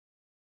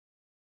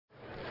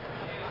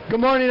Good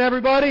morning,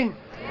 everybody.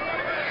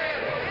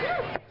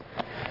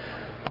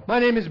 My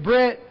name is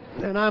Britt,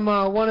 and I'm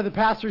one of the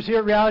pastors here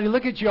at Reality.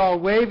 Look at you all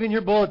waving your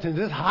bulletins.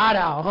 It's hot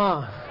out,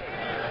 huh?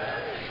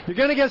 You're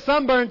going to get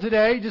sunburned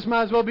today. You just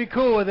might as well be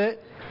cool with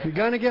it. You're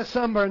going to get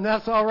sunburned.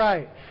 That's all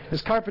right.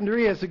 It's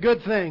carpinteria. It's a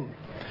good thing.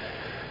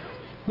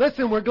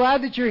 Listen, we're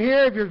glad that you're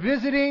here. If you're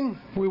visiting,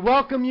 we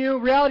welcome you.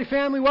 Reality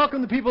family,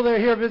 welcome the people that are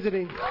here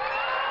visiting.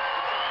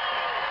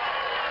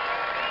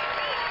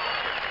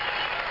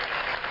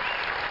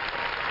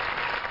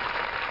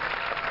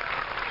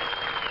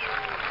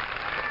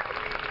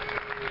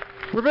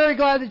 We're very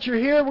glad that you're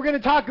here. We're going to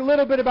talk a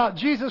little bit about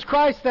Jesus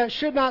Christ. That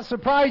should not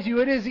surprise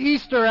you. It is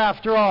Easter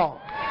after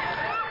all.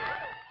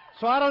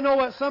 So I don't know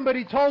what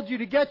somebody told you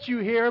to get you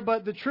here,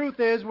 but the truth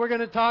is we're going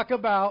to talk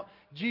about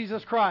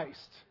Jesus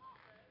Christ.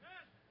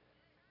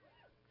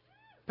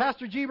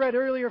 Pastor G read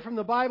earlier from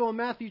the Bible in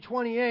Matthew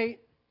 28.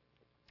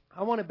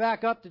 I want to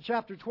back up to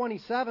chapter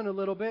 27 a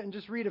little bit and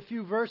just read a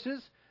few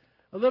verses.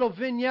 A little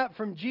vignette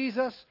from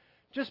Jesus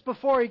just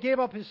before he gave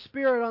up his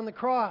spirit on the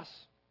cross.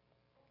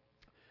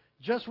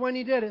 Just when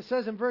he did, it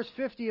says in verse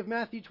 50 of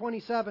Matthew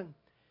 27,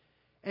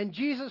 "And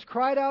Jesus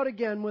cried out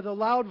again with a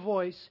loud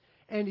voice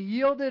and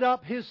yielded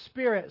up his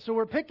spirit." So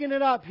we're picking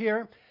it up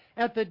here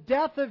at the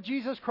death of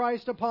Jesus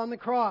Christ upon the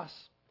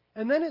cross.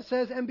 And then it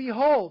says, "And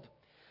behold,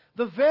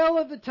 the veil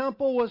of the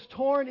temple was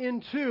torn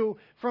in two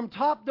from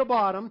top to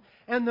bottom,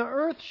 and the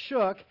earth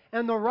shook,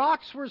 and the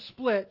rocks were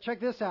split." Check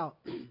this out.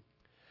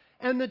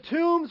 "And the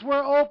tombs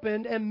were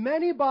opened, and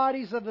many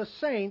bodies of the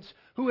saints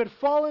who had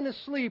fallen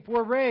asleep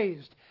were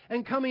raised.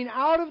 And coming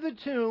out of the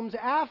tombs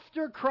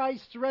after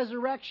Christ's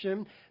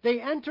resurrection, they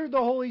entered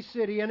the holy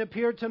city and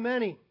appeared to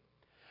many.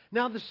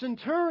 Now the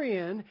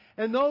centurion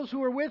and those who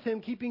were with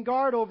him keeping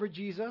guard over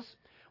Jesus,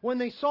 when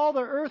they saw the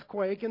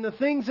earthquake and the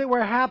things that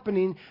were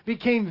happening,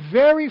 became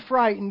very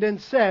frightened and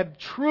said,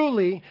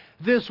 'Truly,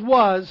 this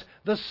was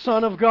the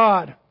Son of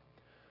God.'"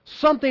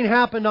 Something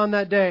happened on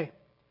that day.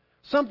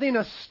 Something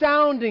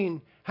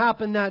astounding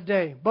happened that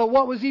day. But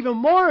what was even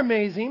more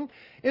amazing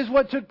is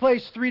what took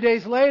place 3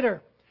 days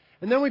later.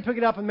 And then we pick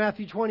it up in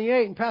Matthew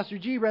 28, and Pastor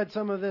G read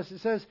some of this. It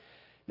says,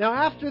 "Now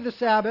after the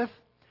Sabbath,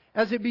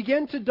 as it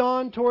began to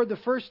dawn toward the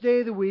first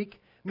day of the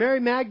week, Mary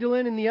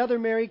Magdalene and the other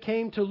Mary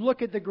came to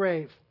look at the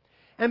grave.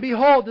 And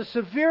behold, a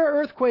severe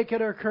earthquake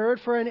had occurred,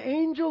 for an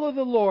angel of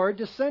the Lord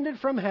descended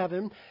from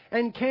heaven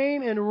and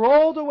came and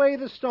rolled away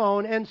the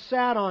stone and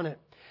sat on it.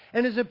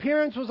 And his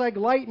appearance was like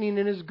lightning,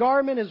 and his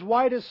garment as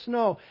white as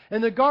snow.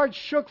 And the guards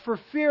shook for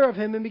fear of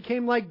him and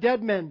became like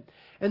dead men.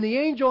 And the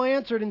angel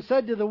answered and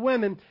said to the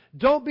women,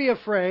 'Don't be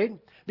afraid,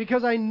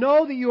 because I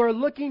know that you are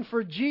looking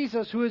for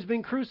Jesus who has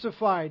been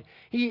crucified.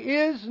 He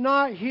is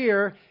not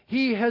here.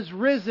 He has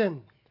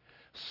risen.'"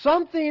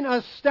 Something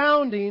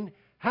astounding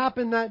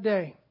happened that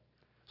day.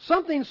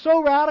 Something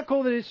so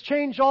radical that it's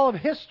changed all of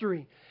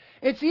history.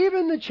 It's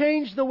even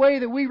changed the way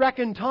that we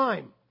reckon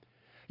time.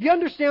 You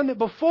understand that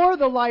before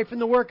the life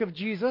and the work of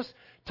Jesus,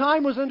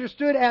 time was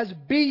understood as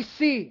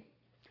BC.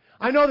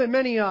 I know that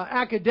many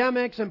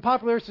academics and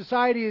popular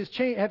society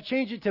have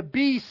changed it to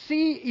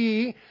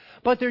BCE,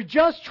 but they're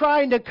just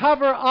trying to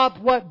cover up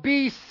what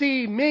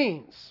BC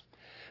means.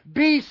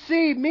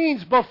 BC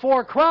means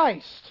before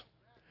Christ.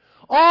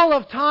 All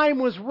of time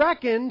was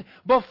reckoned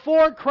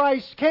before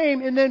Christ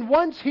came, and then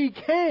once He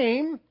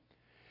came,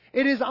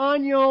 it is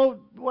Anno,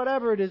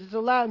 whatever it is, it's a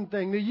Latin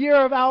thing, the year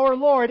of our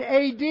Lord,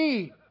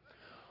 AD.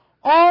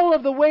 All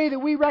of the way that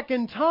we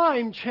reckon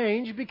time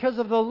changed because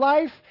of the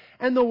life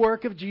and the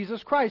work of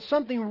Jesus Christ.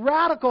 Something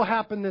radical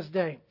happened this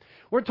day.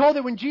 We're told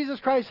that when Jesus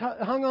Christ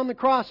hung on the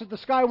cross, that the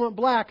sky went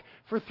black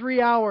for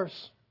 3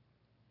 hours.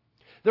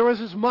 There was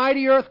this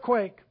mighty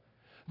earthquake.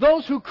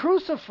 Those who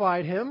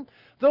crucified Him,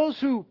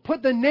 those who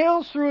put the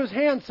nails through His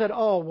hands said,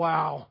 "Oh,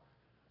 wow,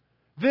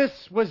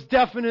 this was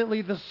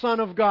definitely the Son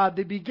of God."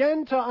 They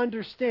began to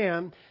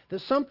understand that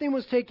something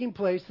was taking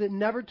place that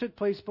never took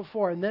place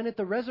before. And then at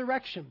the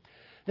resurrection,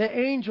 the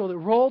angel that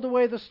rolled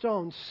away the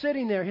stone,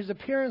 sitting there, his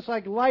appearance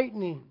like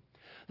lightning,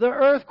 the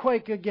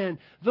earthquake again,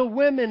 the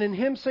women, and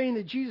him saying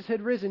that Jesus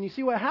had risen. You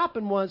see, what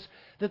happened was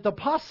that the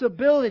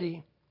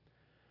possibility,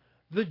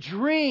 the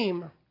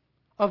dream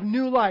of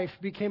new life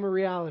became a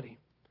reality.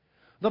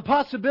 The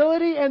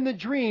possibility and the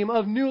dream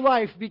of new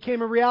life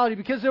became a reality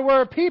because there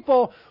were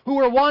people who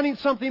were wanting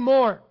something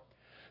more.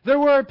 There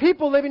were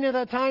people living at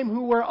that time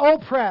who were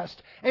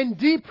oppressed and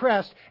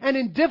depressed and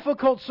in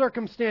difficult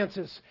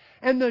circumstances.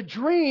 And the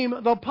dream,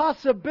 the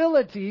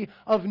possibility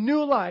of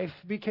new life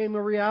became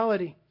a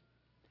reality.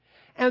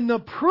 And the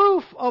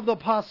proof of the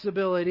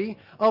possibility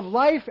of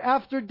life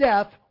after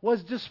death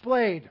was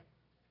displayed.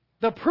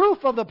 The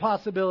proof of the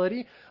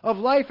possibility of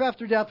life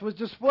after death was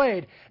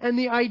displayed. And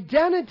the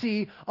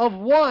identity of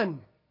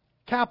one,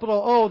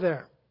 capital O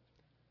there,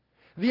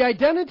 the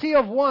identity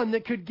of one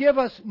that could give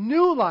us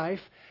new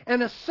life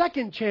and a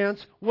second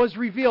chance was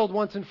revealed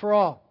once and for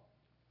all.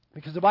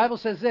 Because the Bible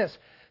says this,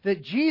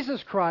 that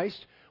Jesus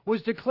Christ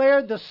was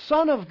declared the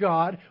Son of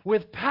God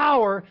with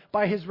power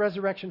by His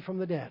resurrection from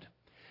the dead.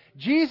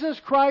 Jesus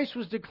Christ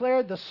was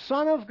declared the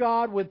Son of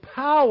God with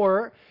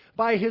power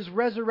by His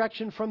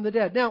resurrection from the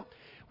dead. Now,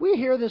 we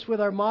hear this with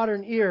our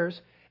modern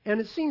ears, and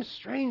it seems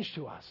strange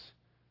to us.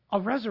 A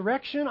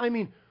resurrection? I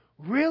mean,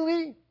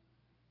 really?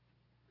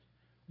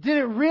 Did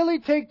it really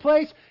take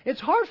place?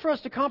 It's hard for us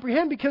to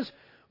comprehend because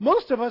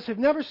most of us have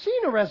never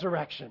seen a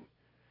resurrection.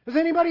 Has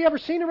anybody ever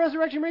seen a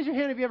resurrection? Raise your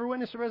hand if you ever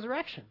witnessed a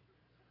resurrection.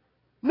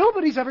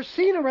 Nobody's ever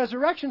seen a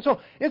resurrection,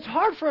 so it's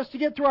hard for us to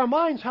get through our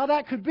minds how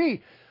that could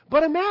be.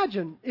 But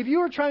imagine if you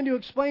were trying to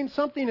explain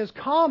something as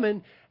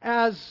common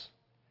as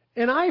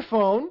an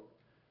iPhone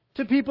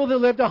to people that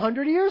lived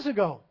 100 years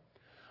ago.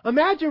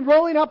 Imagine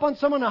rolling up on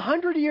someone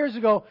 100 years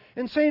ago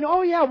and saying,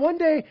 oh yeah, one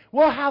day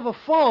we'll have a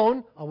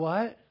phone. A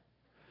what?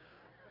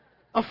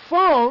 A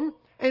phone,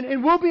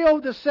 and we'll be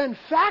able to send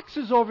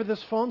faxes over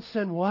this phone.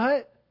 Send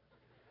what?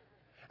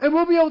 And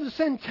we'll be able to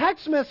send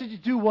text messages.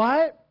 Do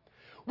what?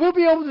 We'll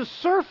be able to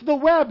surf the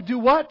web. Do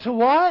what to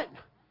what?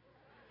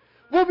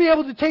 We'll be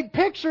able to take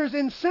pictures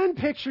and send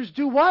pictures.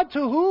 Do what to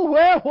who?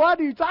 Where? What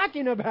are you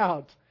talking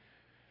about?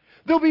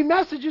 There'll be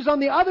messages on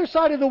the other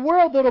side of the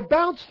world that'll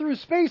bounce through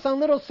space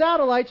on little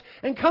satellites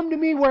and come to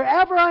me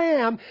wherever I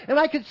am, and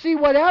I could see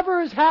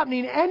whatever is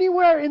happening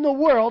anywhere in the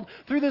world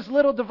through this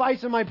little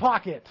device in my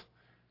pocket.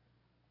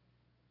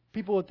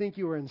 People would think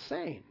you were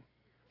insane.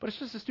 But it's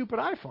just a stupid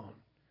iPhone.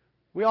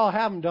 We all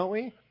have them, don't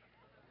we?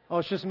 Oh,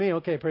 it's just me?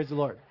 Okay, praise the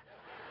Lord.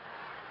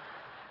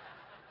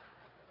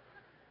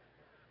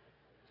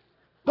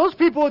 Those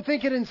people would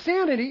think it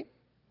insanity.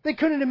 They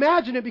couldn't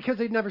imagine it because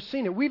they'd never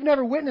seen it. We've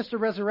never witnessed a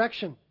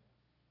resurrection.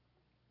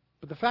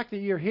 But the fact that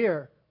you're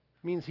here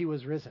means He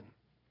was risen.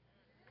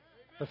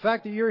 The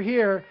fact that you're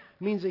here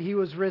means that He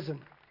was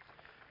risen.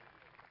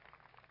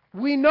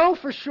 We know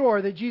for sure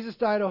that Jesus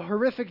died a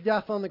horrific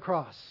death on the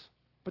cross.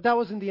 But that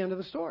wasn't the end of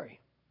the story.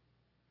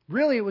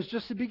 Really, it was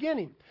just the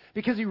beginning.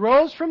 Because He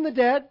rose from the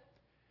dead,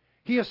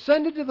 He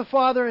ascended to the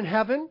Father in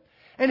heaven,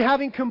 and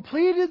having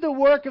completed the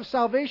work of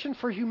salvation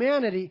for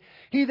humanity,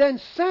 He then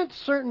sent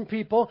certain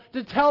people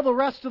to tell the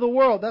rest of the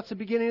world. That's the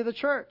beginning of the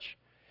church.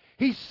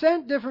 He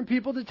sent different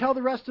people to tell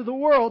the rest of the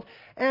world,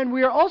 and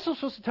we are also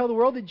supposed to tell the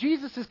world that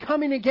Jesus is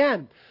coming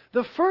again.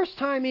 The first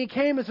time He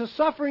came as a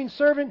suffering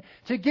servant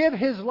to give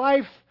His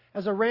life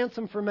as a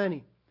ransom for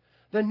many.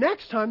 The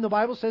next time, the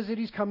Bible says that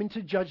He's coming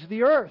to judge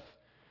the earth.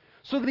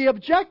 So the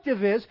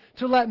objective is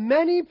to let as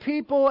many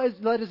people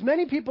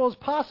as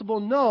possible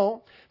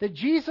know that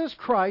Jesus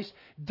Christ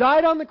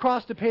died on the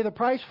cross to pay the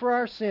price for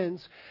our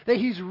sins, that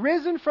He's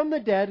risen from the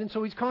dead, and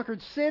so He's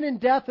conquered sin and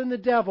death and the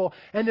devil,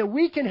 and that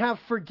we can have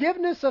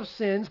forgiveness of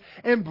sins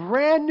and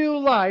brand new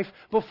life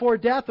before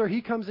death or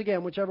He comes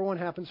again, whichever one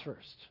happens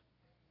first.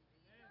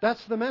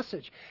 That's the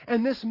message.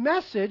 And this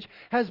message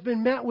has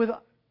been met with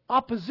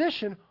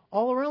opposition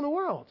all around the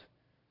world.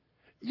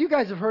 You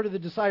guys have heard of the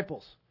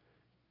disciples.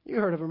 You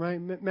heard of them,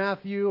 right?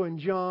 Matthew and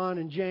John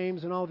and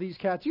James and all these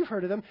cats. You've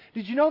heard of them.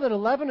 Did you know that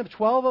 11 of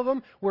 12 of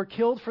them were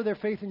killed for their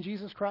faith in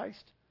Jesus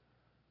Christ?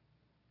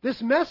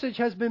 This message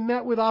has been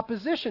met with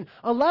opposition.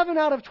 11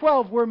 out of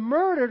 12 were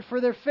murdered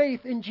for their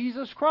faith in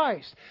Jesus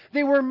Christ.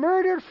 They were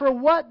murdered for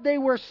what they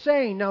were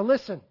saying. Now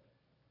listen.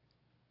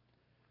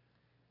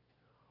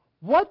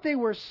 What they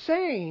were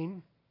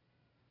saying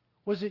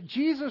was that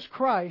Jesus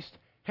Christ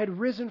had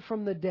risen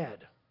from the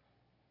dead.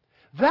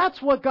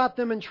 That's what got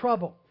them in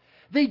trouble.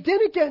 They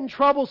didn't get in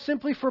trouble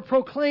simply for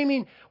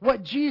proclaiming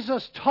what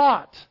Jesus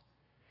taught.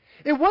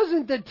 It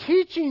wasn't the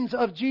teachings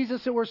of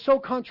Jesus that were so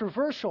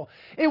controversial.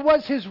 It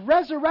was His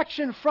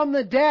resurrection from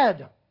the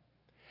dead.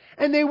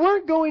 And they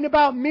weren't going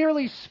about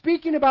merely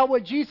speaking about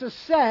what Jesus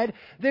said.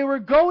 They were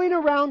going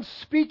around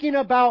speaking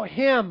about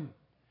Him.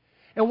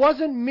 It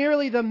wasn't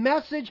merely the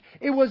message.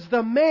 It was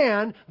the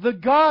man, the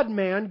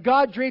God-man,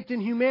 God draped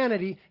in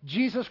humanity,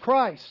 Jesus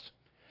Christ.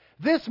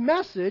 This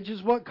message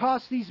is what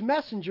cost these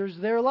messengers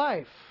their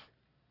life.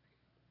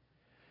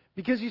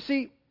 Because you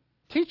see,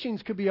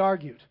 teachings could be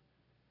argued.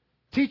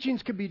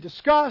 Teachings could be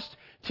discussed.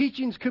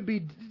 Teachings could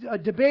be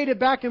debated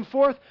back and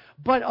forth.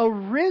 But a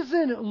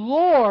risen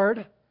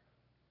Lord,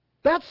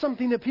 that's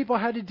something that people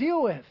had to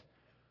deal with.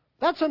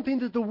 That's something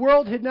that the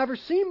world had never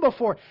seen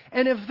before.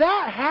 And if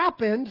that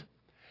happened,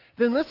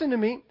 then listen to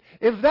me.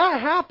 If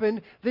that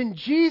happened, then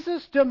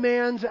Jesus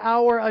demands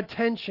our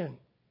attention.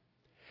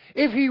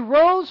 If He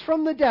rose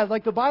from the dead,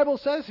 like the Bible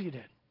says He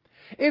did,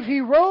 if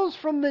He rose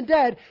from the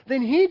dead,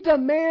 then He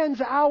demands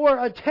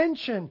our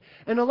attention.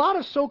 And a lot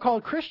of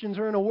so-called Christians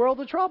are in a world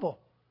of trouble.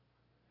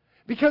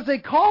 Because they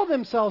call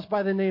themselves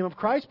by the name of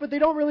Christ, but they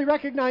don't really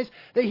recognize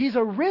that He's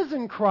a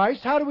risen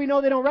Christ. How do we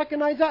know they don't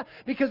recognize that?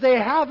 Because they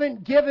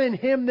haven't given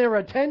Him their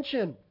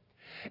attention.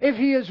 If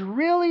He is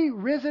really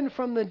risen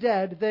from the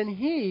dead, then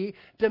He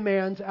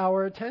demands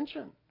our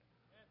attention.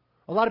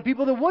 A lot of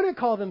people that wouldn't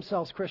call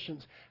themselves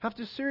Christians have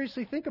to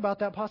seriously think about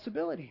that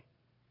possibility.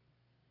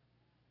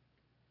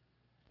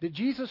 That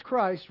Jesus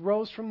Christ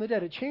rose from the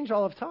dead. It changed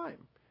all of time.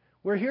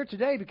 We're here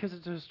today because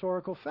it's a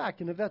historical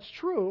fact. And if that's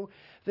true,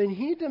 then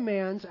He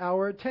demands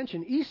our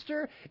attention.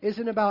 Easter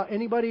isn't about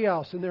anybody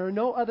else, and there are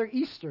no other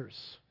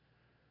Easters.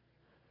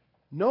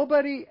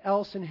 Nobody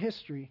else in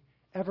history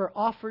ever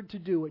offered to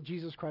do what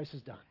Jesus Christ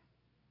has done.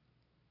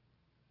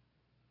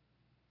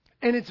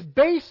 And it's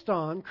based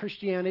on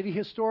Christianity,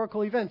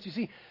 historical events. You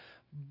see,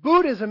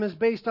 Buddhism is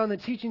based on the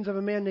teachings of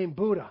a man named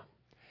Buddha.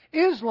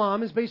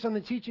 Islam is based on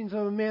the teachings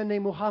of a man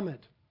named Muhammad.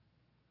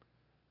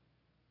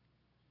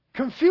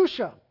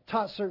 Confucius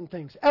taught certain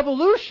things.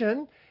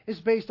 Evolution is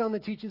based on the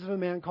teachings of a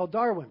man called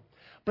Darwin.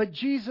 But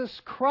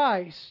Jesus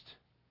Christ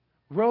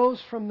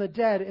rose from the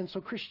dead, and so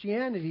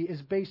Christianity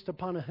is based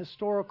upon a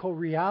historical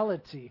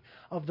reality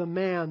of the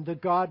man, the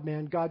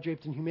God-man, God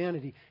draped in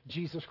humanity,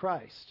 Jesus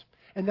Christ.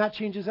 And that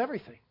changes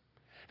everything.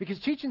 Because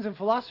teachings and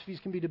philosophies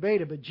can be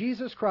debated, but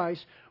Jesus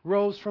Christ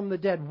rose from the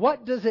dead.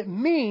 What does it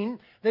mean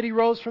that He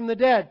rose from the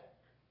dead?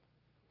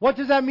 What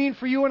does that mean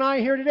for you and I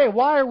here today?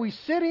 Why are we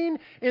sitting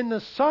in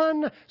the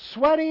sun,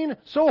 sweating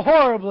so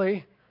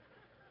horribly?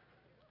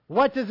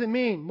 What does it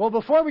mean? Well,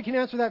 before we can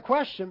answer that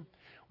question,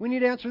 we need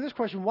to answer this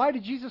question. Why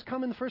did Jesus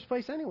come in the first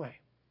place anyway?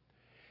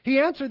 He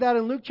answered that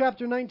in Luke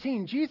chapter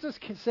 19. Jesus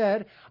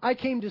said, I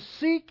came to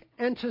seek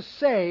and to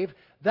save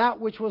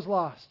that which was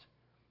lost.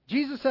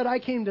 Jesus said, I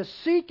came to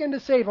seek and to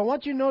save. I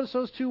want you to notice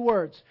those two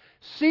words.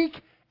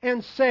 Seek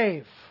and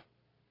save.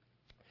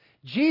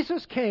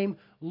 Jesus came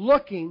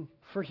looking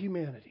for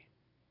humanity.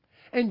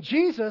 And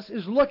Jesus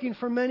is looking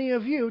for many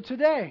of you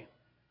today.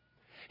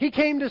 He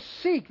came to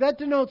seek. That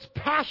denotes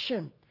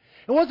passion.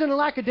 It wasn't a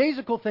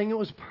lackadaisical thing. It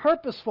was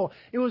purposeful.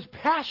 It was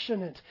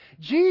passionate.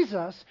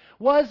 Jesus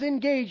was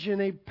engaged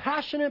in a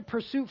passionate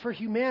pursuit for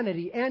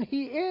humanity, and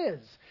He is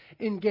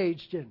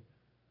engaged in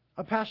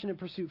a passionate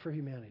pursuit for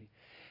humanity.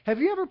 Have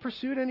you ever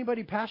pursued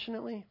anybody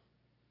passionately?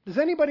 Does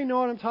anybody know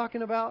what I'm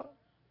talking about?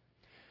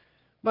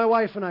 My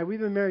wife and I, we've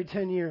been married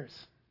 10 years.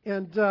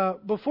 And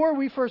before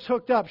we first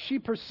hooked up, she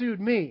pursued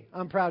me,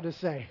 I'm proud to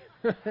say.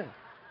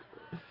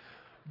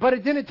 But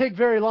it didn't take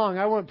very long.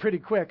 I went pretty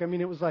quick. I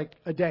mean, it was like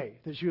a day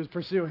that she was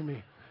pursuing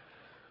me.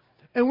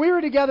 And we were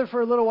together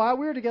for a little while.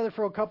 We were together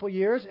for a couple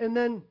years. And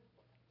then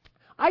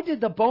I did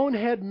the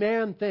bonehead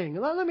man thing.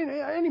 Let me,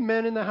 any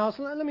men in the house,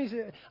 let me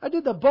say, I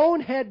did the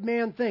bonehead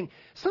man thing.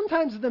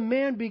 Sometimes the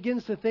man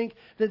begins to think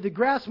that the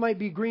grass might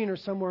be greener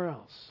somewhere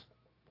else.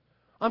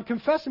 I'm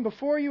confessing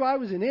before you, I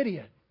was an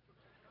idiot.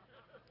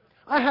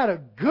 I had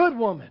a good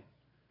woman,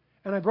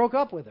 and I broke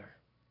up with her.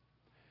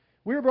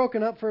 We were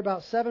broken up for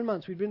about 7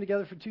 months. We'd been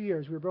together for 2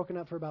 years. We were broken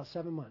up for about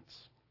 7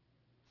 months.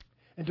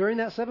 And during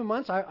that 7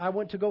 months, I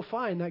went to go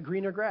find that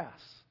greener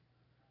grass.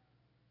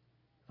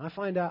 I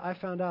found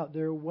out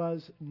there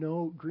was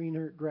no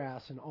greener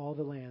grass in all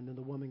the land than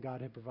the woman God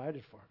had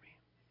provided for me.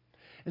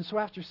 And so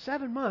after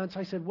 7 months,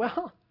 I said,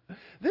 well,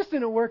 this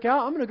didn't work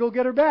out. I'm going to go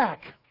get her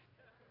back.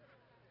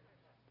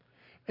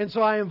 And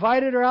so I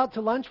invited her out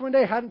to lunch one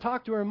day. Hadn't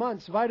talked to her in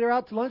months. Invited her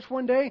out to lunch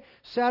one day.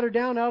 Sat her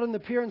down out on the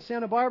pier in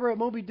Santa Barbara at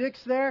Moby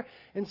Dick's there,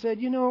 and said,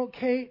 you know,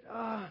 Kate,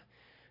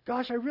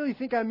 gosh, I really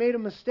think I made a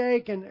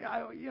mistake, and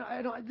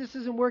this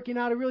isn't working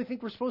out. I really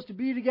think we're supposed to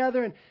be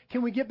together, and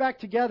can we get back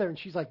together? And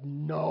she's like,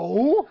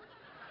 no.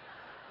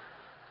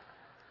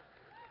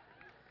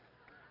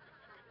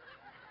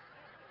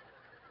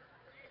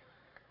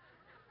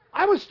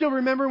 I was still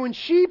remembering when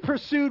she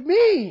pursued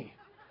me.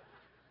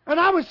 And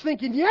I was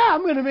thinking, yeah,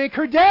 I'm going to make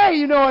her day,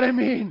 you know what I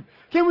mean?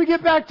 Can we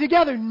get back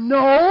together?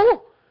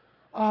 No.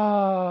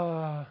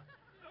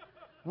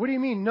 What do you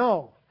mean,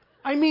 no?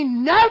 I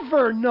mean,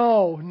 never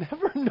no.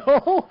 Never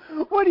no?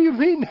 What do you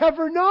mean,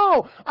 never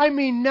no? I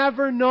mean,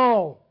 never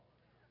no.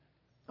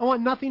 I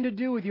want nothing to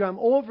do with you. I'm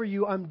over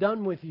you. I'm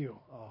done with you.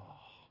 Oh.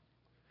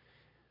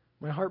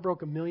 My heart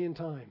broke 1,000,000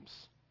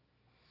 times.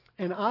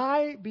 And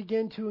I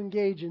began to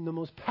engage in the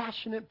most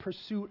passionate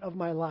pursuit of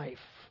my life.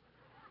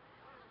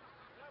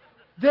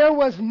 There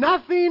was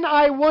nothing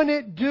I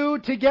wouldn't do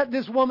to get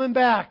this woman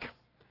back.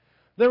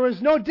 There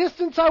was no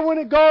distance I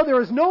wouldn't go. There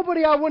was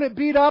nobody I wouldn't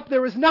beat up.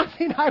 There was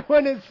nothing I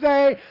wouldn't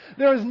say.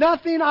 There was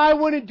nothing I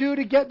wouldn't do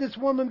to get this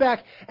woman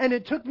back. And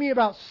it took me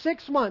about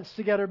 6 months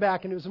to get her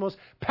back. And it was the most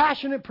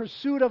passionate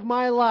pursuit of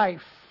my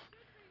life.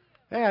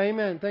 Yeah,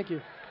 amen. Thank you.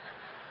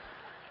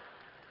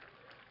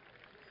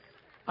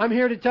 I'm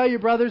here to tell you,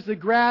 brothers, the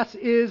grass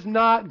is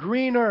not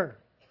greener.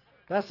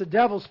 That's the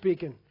devil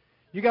speaking.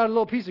 You got a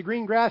little piece of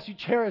green grass, you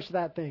cherish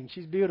that thing.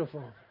 She's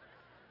beautiful.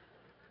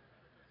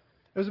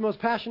 It was the most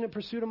passionate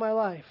pursuit of my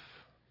life.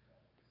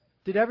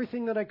 Did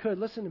everything that I could.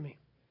 Listen to me.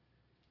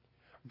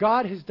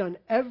 God has done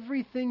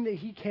everything that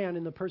He can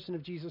in the person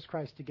of Jesus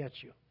Christ to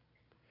get you.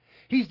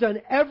 He's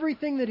done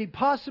everything that He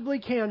possibly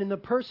can in the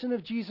person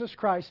of Jesus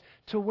Christ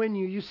to win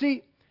you. You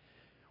see,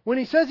 when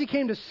He says He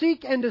came to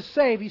seek and to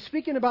save, He's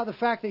speaking about the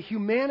fact that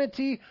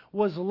humanity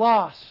was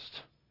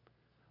lost.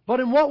 But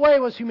in what way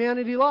was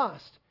humanity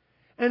lost?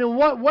 And in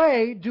what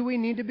way do we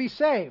need to be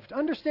saved?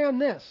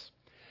 Understand this.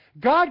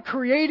 God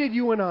created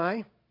you and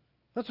I.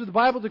 That's what the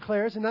Bible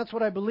declares, and that's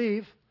what I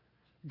believe.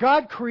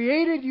 God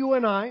created you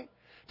and I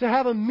to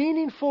have a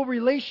meaningful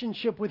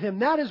relationship with Him.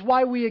 That is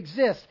why we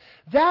exist.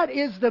 That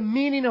is the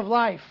meaning of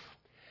life.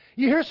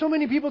 You hear so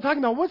many people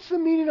talking about, what's the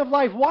meaning of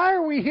life? Why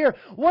are we here?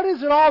 What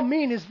does it all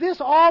mean? Is this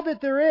all that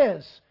there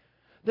is?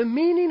 The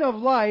meaning of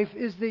life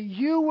is that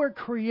you were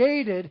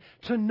created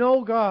to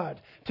know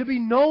God, to be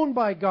known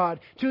by God,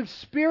 to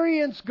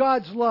experience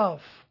God's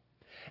love.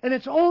 And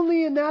it's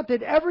only in that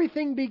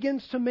everything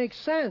begins to make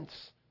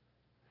sense.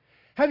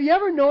 Have you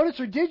ever noticed,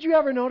 or did you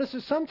ever notice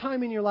at some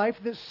time in your life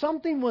that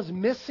something was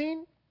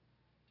missing?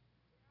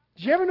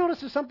 Did you ever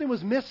notice that something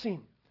was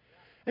missing?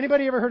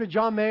 Anybody ever heard of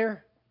John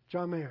Mayer?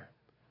 John Mayer.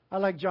 I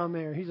like John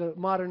Mayer. He's a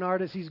modern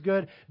artist. He's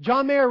good.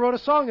 John Mayer wrote a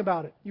song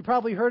about it. You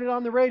probably heard it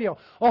on the radio.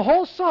 A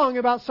whole song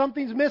about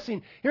something's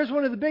missing. Here's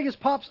one of the biggest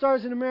pop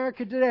stars in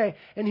America today,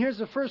 and here's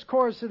the first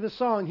chorus of the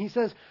song. He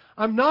says,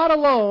 "I'm not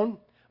alone,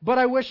 but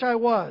I wish I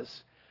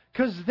was.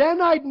 'Cause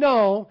then I'd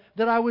know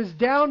that I was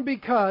down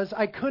because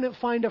I couldn't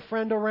find a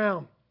friend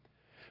around."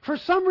 For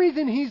some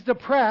reason, he's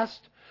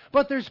depressed,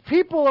 but there's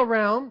people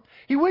around.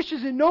 He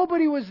wishes that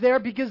nobody was there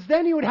because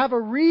then he would have a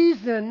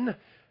reason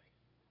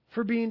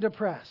for being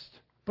depressed.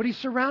 But he's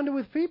surrounded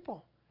with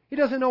people. He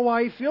doesn't know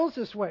why he feels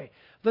this way.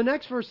 The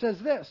next verse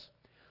says this,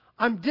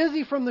 "I'm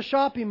dizzy from the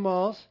shopping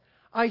malls.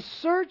 I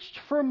searched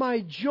for my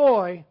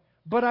joy,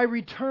 but I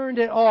returned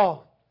it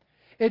all.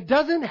 It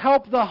doesn't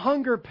help the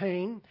hunger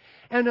pain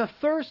and a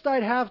thirst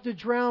I'd have to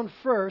drown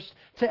first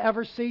to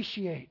ever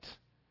satiate."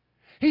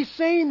 He's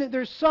saying that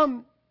there's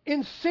some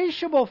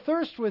insatiable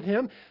thirst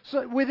within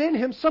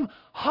him, some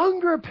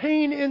hunger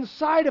pain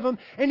inside of him,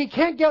 and he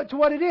can't get to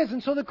what it is.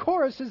 And so the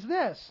chorus is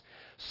this: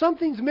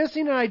 something's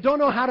missing and I don't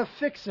know how to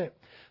fix it.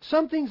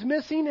 Something's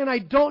missing and I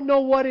don't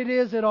know what it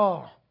is at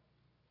all.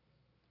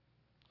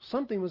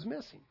 Something was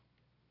missing.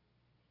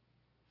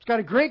 He's got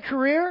a great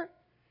career.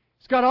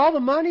 He's got all the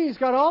money. He's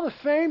got all the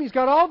fame. He's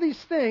got all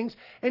these things.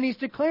 And he's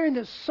declaring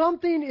that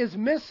something is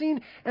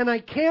missing and I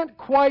can't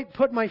quite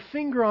put my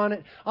finger on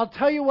it. I'll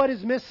tell you what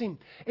is missing.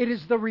 It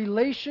is the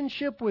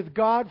relationship with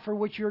God for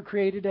which you're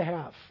created to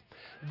have.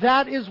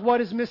 That is what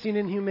is missing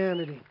in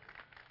humanity.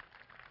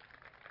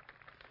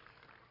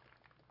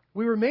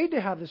 We were made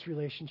to have this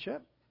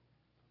relationship.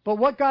 But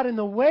what got in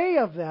the way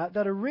of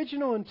that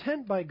original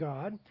intent by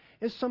God,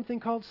 is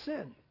something called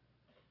sin.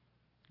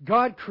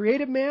 God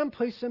created man,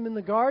 placed him in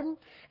the garden,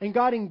 and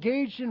God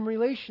engaged in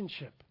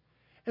relationship.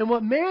 And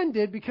what man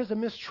did because of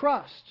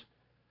mistrust,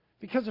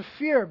 because of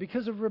fear,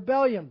 because of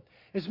rebellion,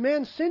 is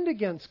man sinned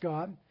against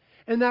God,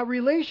 and that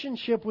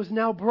relationship was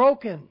now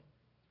broken.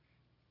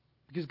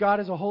 Because God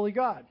is a holy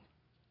God.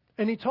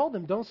 And He told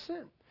them, don't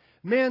sin.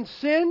 Man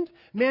sinned,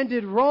 man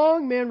did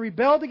wrong, man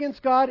rebelled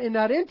against God. In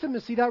that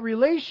intimacy, that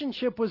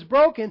relationship was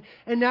broken,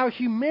 and now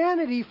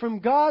humanity, from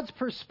God's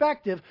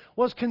perspective,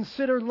 was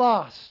considered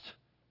lost.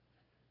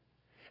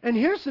 And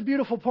here's the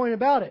beautiful point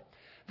about it.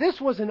 This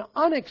was an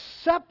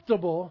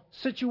unacceptable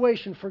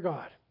situation for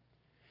God.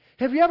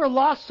 Have you ever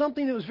lost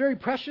something that was very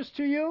precious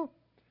to you?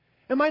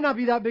 It might not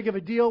be that big of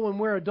a deal when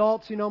we're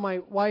adults. You know, my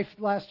wife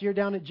last year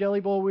down at Jelly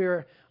Bowl, we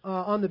were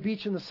on the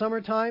beach in the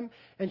summertime,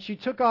 and she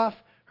took off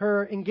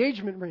her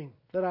engagement ring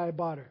that I had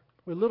bought her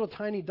with a little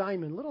tiny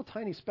diamond, little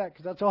tiny speck,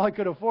 because that's all I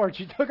could afford.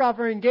 She took off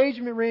her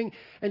engagement ring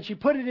and she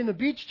put it in the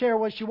beach chair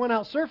while she went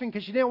out surfing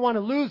because she didn't want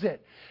to lose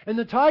it. And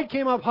the tide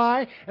came up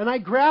high, and I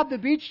grabbed the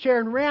beach chair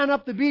and ran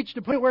up the beach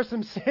to put it where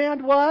some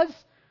sand was.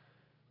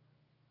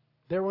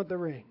 There went the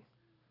ring.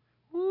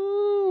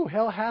 Woo!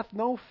 Hell hath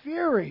no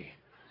fury.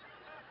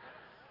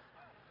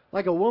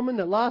 Like a woman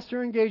that lost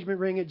her engagement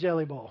ring at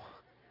Jelly Bowl.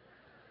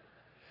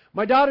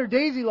 My daughter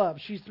Daisy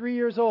Love, she's 3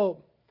 years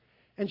old,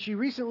 and she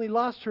recently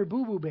lost her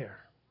Boo Boo Bear.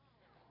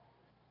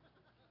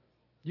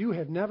 You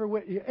have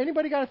never...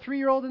 Anybody got a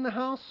 3-year-old in the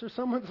house or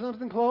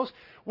something close?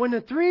 When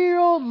the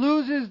 3-year-old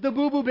loses the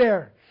Boo Boo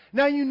Bear.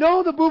 Now you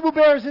know the Boo Boo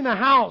Bear is in the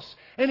house,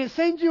 and it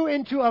sends you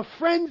into a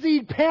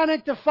frenzied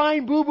panic to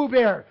find Boo Boo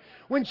Bear.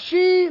 When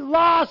she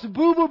lost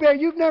Boo Boo Bear,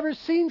 you've never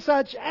seen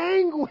such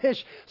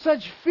anguish,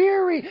 such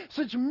fury,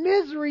 such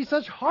misery,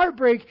 such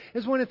heartbreak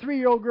as when a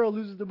 3-year-old girl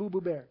loses the Boo Boo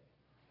Bear.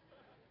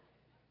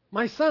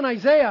 My son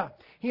Isaiah,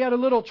 he had a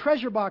little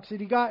treasure box that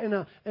he got in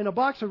a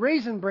box of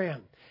Raisin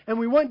Bran. And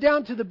we went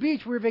down to the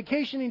beach. We were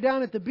vacationing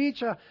down at the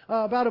beach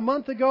about a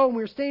month ago, and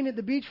we were staying at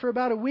the beach for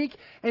about a week,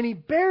 and he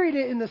buried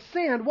it in the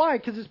sand. Why?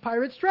 Because it's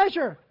pirate's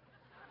treasure.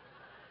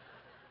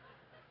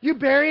 You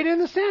bury it in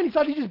the sand. He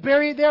thought he'd just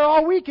bury it there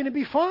all week and it'd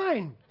be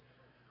fine.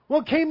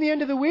 Well, it came the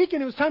end of the week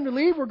and it was time to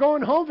leave. We're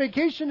going home.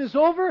 Vacation is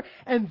over.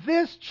 And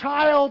this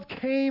child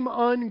came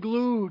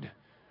unglued.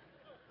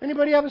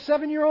 Anybody have a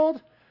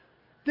 7-year-old?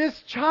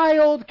 This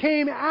child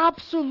came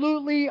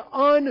absolutely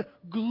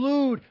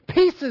unglued.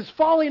 Pieces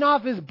falling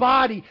off his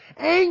body.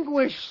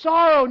 Anguish,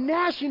 sorrow,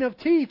 gnashing of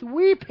teeth,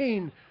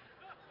 weeping.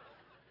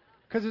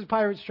 Because his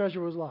pirate's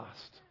treasure was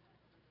lost.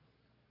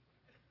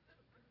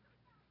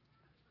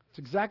 It's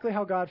exactly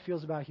how God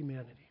feels about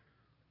humanity.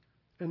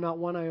 And not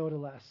one iota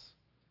less.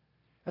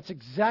 That's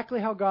exactly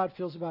how God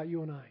feels about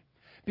you and I.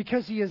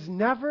 Because He has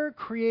never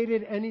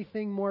created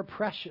anything more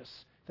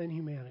precious than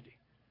humanity.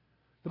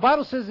 The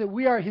Bible says that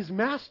we are His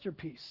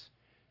masterpiece.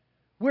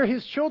 We're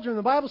His children.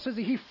 The Bible says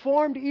that He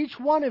formed each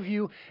one of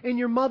you in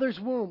your mother's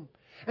womb.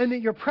 And that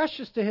you're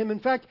precious to Him.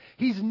 In fact,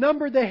 He's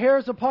numbered the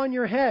hairs upon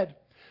your head.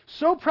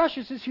 So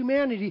precious is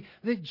humanity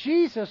that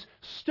Jesus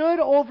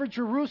stood over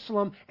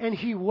Jerusalem and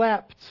He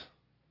wept.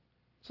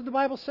 So the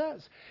Bible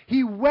says.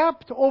 He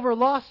wept over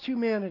lost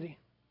humanity.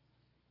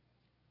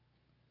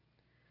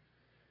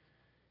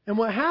 And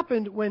what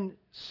happened when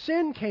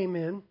sin came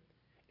in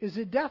is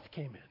that death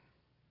came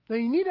in. Now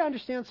you need to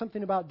understand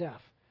something about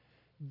death.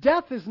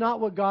 Death is not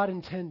what God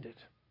intended.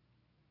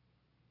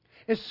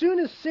 As soon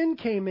as sin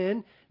came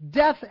in,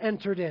 death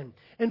entered in.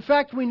 In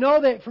fact, we know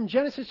that from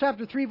Genesis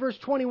chapter 3, verse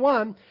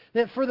 21,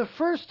 that for the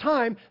first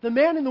time, the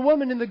man and the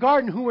woman in the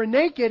garden who were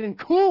naked and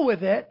cool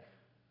with it,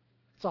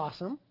 it's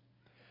awesome.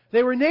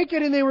 They were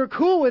naked and they were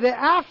cool with it.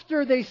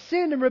 After they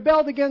sinned and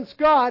rebelled against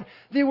God,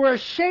 they were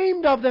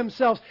ashamed of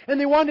themselves and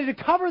they wanted to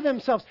cover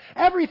themselves.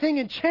 Everything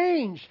had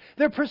changed.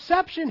 Their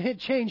perception had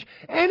changed.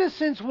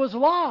 Innocence was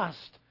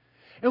lost.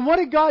 And what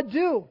did God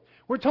do?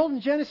 We're told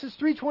in Genesis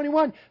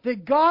 3:21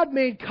 that God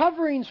made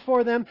coverings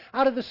for them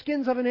out of the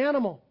skins of an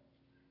animal.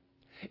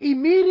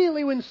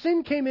 Immediately when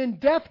sin came in,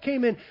 death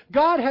came in.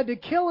 God had to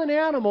kill an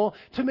animal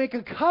to make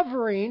a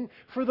covering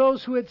for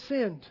those who had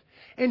sinned.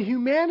 And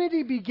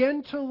humanity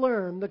began to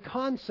learn the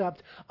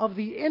concept of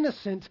the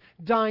innocent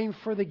dying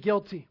for the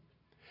guilty.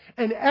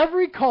 And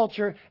every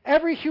culture,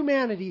 every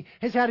humanity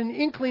has had an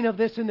inkling of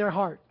this in their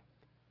heart.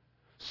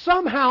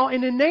 Somehow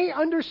an innate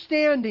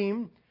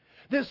understanding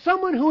that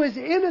someone who is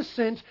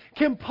innocent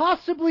can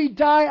possibly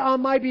die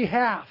on my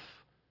behalf.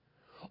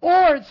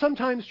 Or it's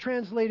sometimes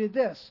translated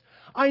this: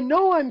 I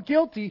know I'm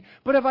guilty,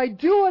 but if I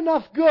do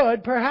enough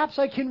good, perhaps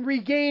I can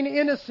regain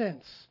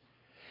innocence.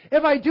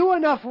 If I do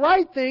enough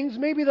right things,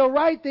 maybe the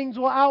right things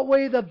will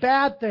outweigh the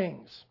bad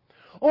things.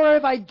 Or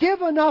if I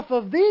give enough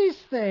of these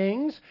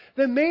things,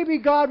 then maybe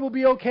God will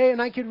be okay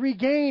and I could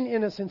regain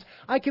innocence.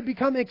 I could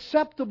become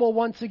acceptable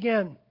once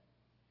again.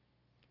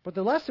 But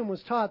the lesson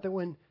was taught that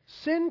when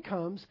sin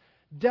comes,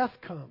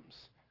 death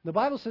comes. The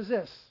Bible says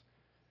this.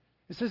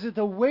 It says that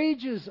the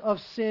wages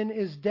of sin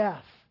is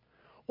death.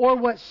 Or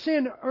what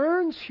sin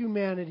earns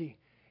humanity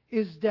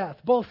is death.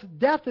 Both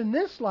death in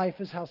this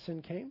life is how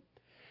sin came,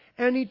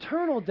 and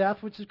eternal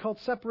death, which is called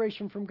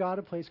separation from God,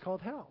 a place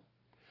called hell.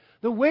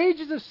 The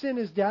wages of sin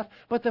is death,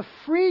 but the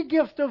free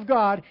gift of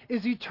God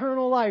is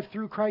eternal life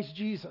through Christ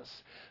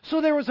Jesus.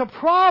 So there was a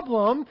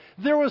problem,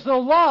 there was a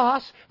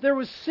loss, there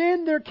was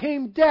sin, there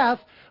came death,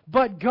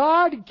 but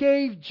God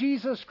gave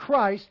Jesus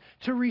Christ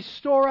to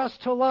restore us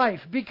to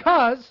life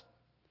because,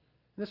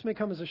 this may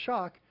come as a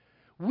shock,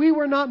 we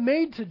were not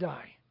made to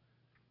die.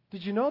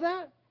 Did you know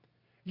that?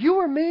 You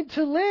were made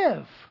to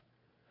live.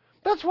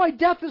 That's why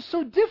death is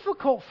so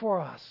difficult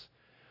for us.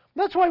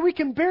 That's why we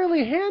can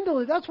barely handle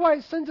it. That's why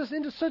it sends us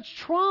into such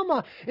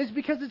trauma, is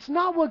because it's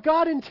not what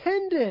God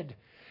intended.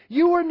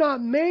 You were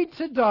not made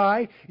to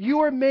die. You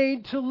were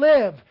made to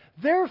live.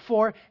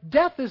 Therefore,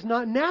 death is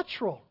not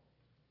natural.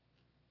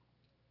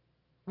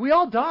 We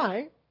all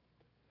die,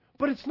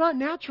 but it's not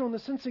natural in the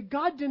sense that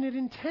God didn't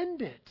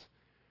intend it.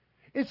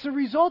 It's a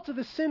result of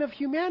the sin of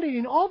humanity.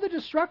 And all the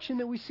destruction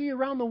that we see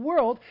around the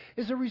world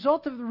is a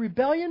result of the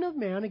rebellion of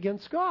man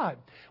against God.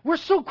 We're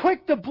so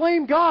quick to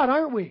blame God,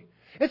 aren't we?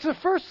 It's the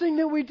first thing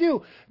that we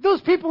do.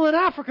 Those people in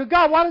Africa,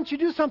 God, why don't you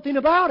do something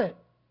about it?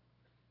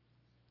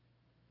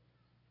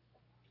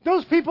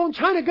 Those people in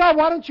China, God,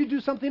 why don't you do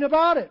something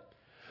about it?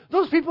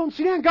 Those people in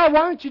Sudan, God,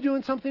 why aren't you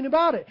doing something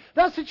about it?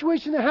 That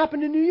situation that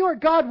happened in New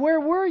York, God, where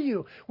were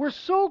you? We're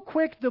so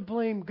quick to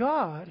blame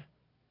God.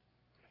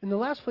 And the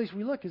last place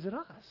we look is at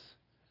us.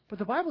 But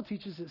the Bible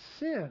teaches that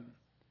sin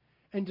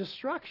and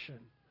destruction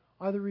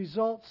are the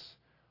results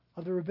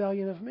of the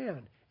rebellion of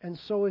man. And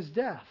so is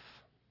death.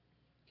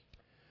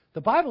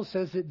 The Bible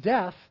says that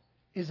death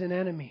is an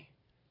enemy.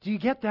 Do you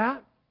get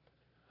that?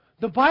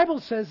 The Bible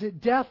says that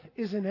death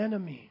is an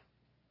enemy.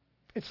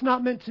 It's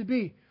not meant to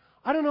be.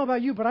 I don't know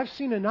about you, but I've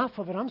seen enough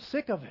of it. I'm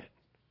sick of it.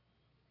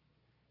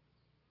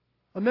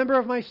 A member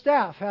of my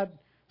staff had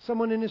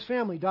someone in his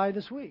family die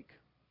this week.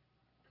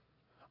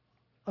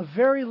 A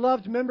very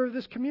loved member of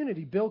this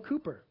community, Bill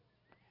Cooper,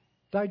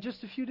 died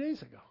just a few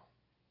days ago.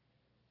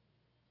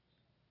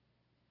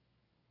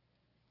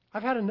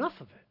 I've had enough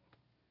of it.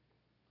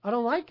 I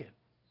don't like it.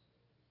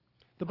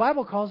 The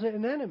Bible calls it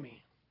an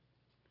enemy.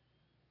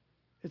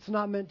 It's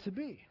not meant to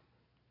be.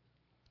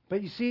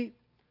 But you see,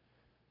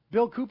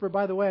 Bill Cooper,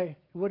 by the way,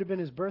 it would have been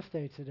his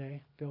birthday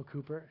today, Bill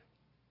Cooper.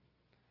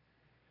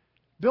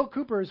 Bill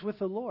Cooper is with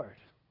the Lord.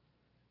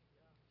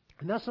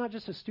 And that's not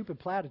just a stupid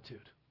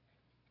platitude.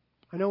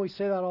 I know we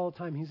say that all the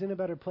time. He's in a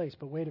better place,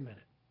 but wait a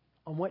minute.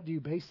 On what do you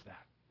base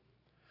that?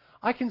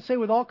 I can say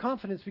with all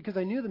confidence, because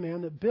I knew the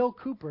man, that Bill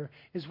Cooper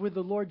is with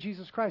the Lord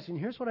Jesus Christ. And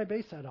here's what I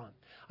base that on.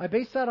 I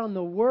base that on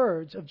the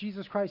words of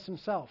Jesus Christ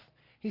himself.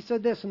 He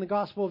said this in the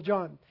Gospel of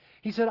John.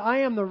 He said, I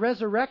am the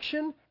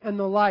resurrection and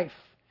the life.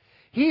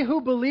 He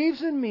who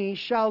believes in me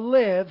shall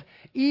live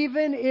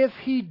even if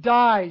he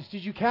dies.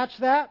 Did you catch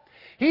that?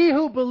 He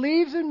who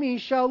believes in me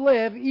shall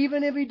live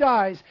even if he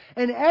dies.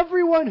 And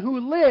everyone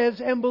who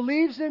lives and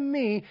believes in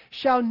me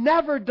shall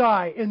never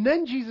die. And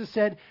then Jesus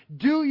said,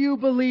 do you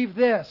believe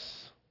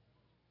this?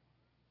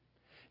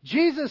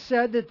 Jesus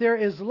said that there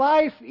is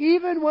life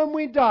even when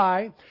we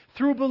die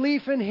through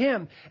belief in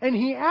him. And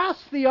he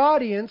asked the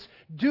audience,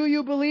 do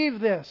you believe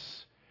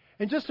this?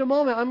 In just a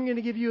moment, I'm going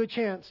to give you a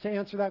chance to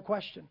answer that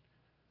question.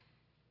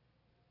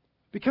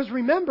 Because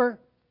remember,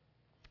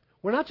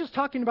 we're not just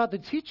talking about the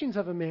teachings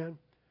of a man.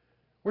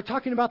 We're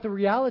talking about the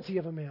reality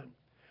of a man.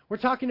 We're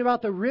talking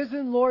about the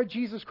risen Lord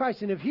Jesus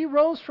Christ. And if He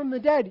rose from the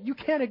dead, you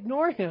can't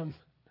ignore Him.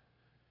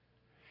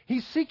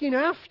 He's seeking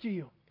after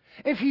you.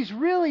 If He's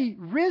really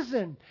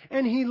risen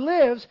and He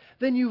lives,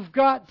 then you've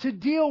got to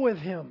deal with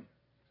Him.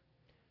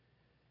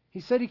 He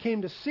said He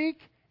came to seek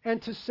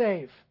and to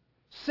save.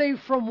 Save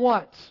from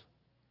what?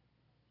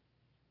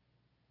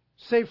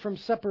 Save from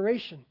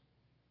separation.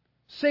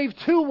 Save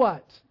to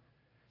what?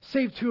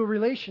 Save to a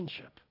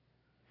relationship.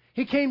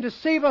 He came to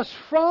save us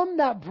from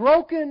that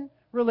broken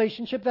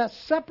relationship, that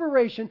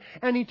separation,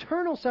 an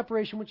eternal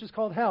separation, which is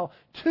called hell,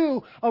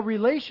 to a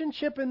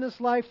relationship in this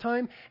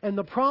lifetime and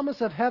the promise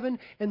of heaven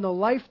in the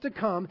life to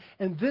come.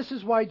 And this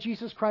is why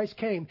Jesus Christ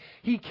came.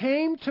 He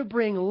came to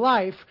bring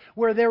life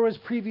where there was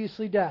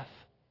previously death.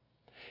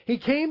 He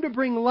came to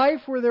bring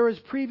life where there was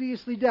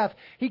previously death.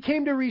 He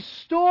came to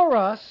restore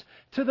us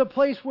to the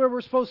place where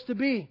we're supposed to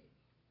be.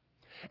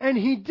 And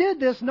He did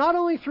this not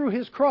only through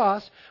His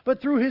cross,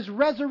 but through His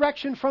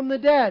resurrection from the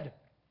dead.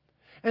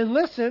 And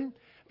listen,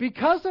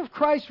 because of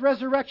Christ's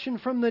resurrection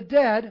from the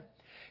dead,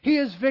 He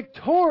is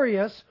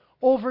victorious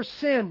over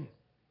sin.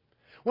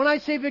 When I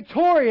say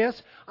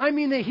victorious, I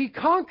mean that He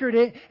conquered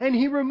it and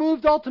He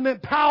removed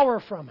ultimate power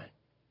from it.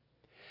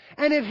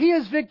 And if He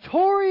is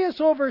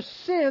victorious over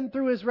sin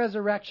through His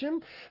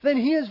resurrection, then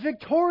He is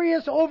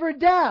victorious over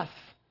death.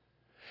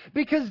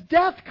 Because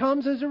death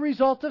comes as a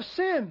result of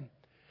sin.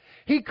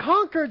 He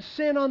conquered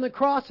sin on the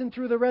cross and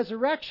through the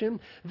resurrection.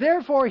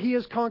 Therefore, He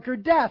has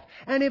conquered death.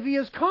 And if He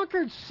has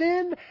conquered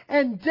sin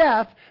and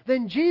death,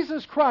 then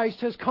Jesus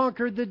Christ has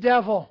conquered the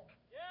devil.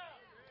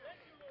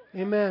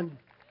 Amen.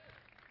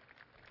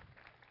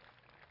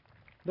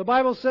 The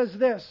Bible says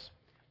this: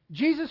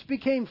 Jesus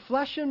became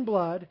flesh and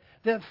blood,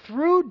 that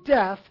through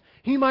death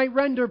He might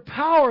render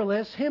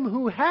powerless him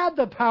who had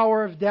the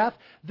power of death,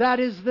 that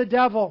is the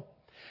devil,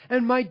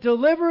 and might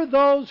deliver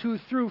those who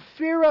through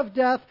fear of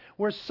death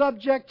were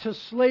subject to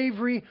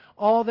slavery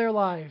all their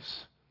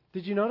lives.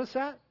 Did you notice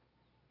that?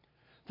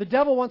 The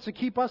devil wants to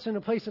keep us in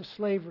a place of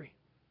slavery.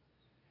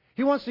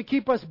 He wants to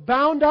keep us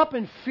bound up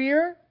in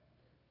fear.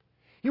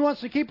 He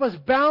wants to keep us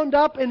bound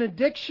up in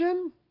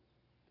addiction.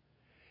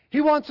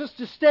 He wants us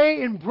to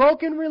stay in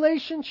broken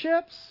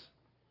relationships.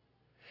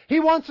 He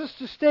wants us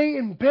to stay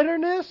in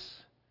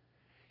bitterness.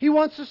 He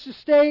wants us to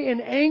stay in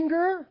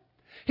anger.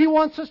 He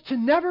wants us to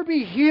never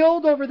be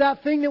healed over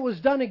that thing that was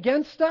done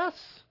against us.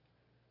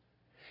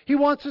 He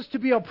wants us to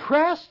be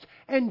oppressed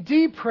and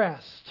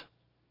depressed.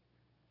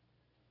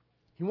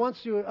 He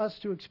wants us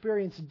to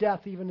experience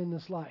death even in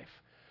this life.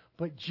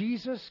 But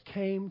Jesus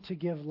came to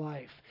give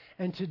life.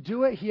 And to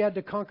do it, He had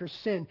to conquer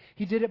sin.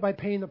 He did it by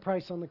paying the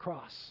price on the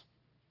cross.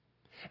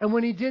 And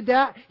when He did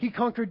that, He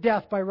conquered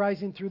death by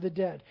rising through the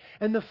dead.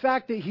 And the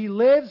fact that He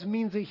lives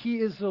means that He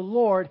is the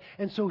Lord,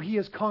 and so He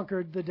has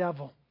conquered the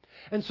devil.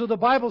 And so the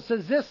Bible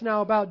says this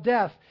now about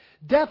death.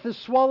 Death is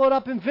swallowed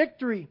up in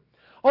victory.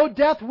 Oh,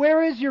 death,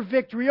 where is your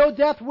victory? Oh,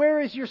 death, where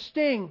is your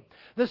sting?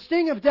 The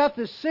sting of death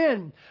is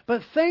sin.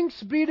 But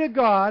thanks be to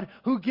God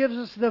who gives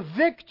us the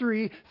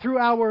victory through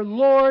our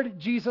Lord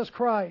Jesus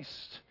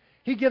Christ.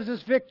 He gives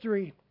us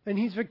victory, and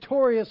He's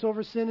victorious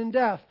over sin and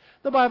death.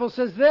 The Bible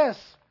says this.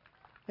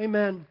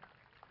 Amen.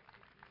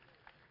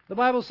 The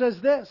Bible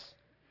says this: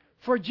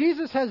 for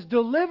Jesus has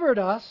delivered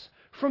us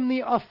from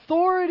the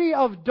authority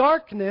of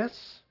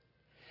darkness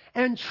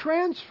and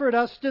transferred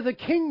us to the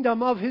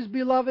kingdom of His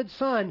beloved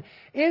Son,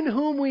 in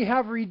whom we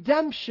have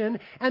redemption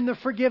and the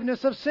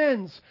forgiveness of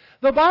sins.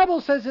 The Bible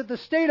says that the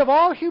state of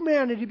all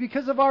humanity,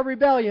 because of our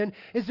rebellion,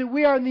 is that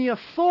we are in the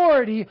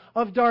authority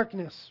of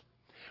darkness.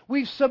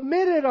 We've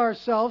submitted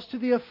ourselves to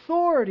the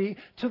authority,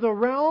 to the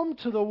realm,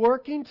 to the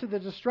working, to the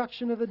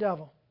destruction of the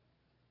devil.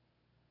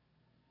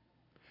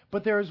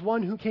 But there is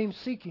one who came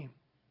seeking.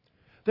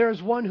 There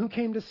is one who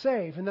came to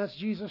save, and that's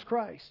Jesus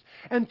Christ.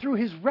 And through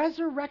His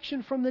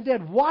resurrection from the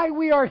dead, why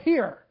we are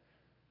here,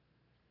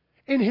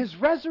 in His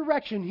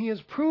resurrection, He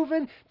has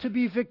proven to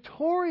be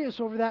victorious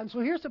over that. And so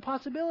here's the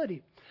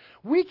possibility.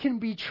 We can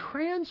be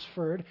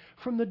transferred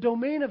from the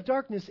domain of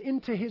darkness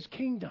into His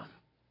kingdom.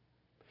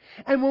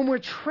 And when we're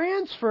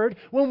transferred,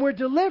 when we're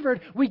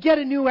delivered, we get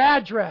a new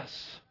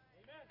address.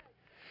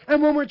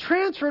 And when we're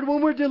transferred,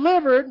 when we're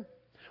delivered,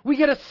 we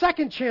get a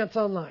second chance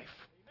on life.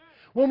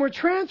 When we're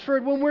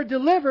transferred, when we're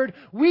delivered,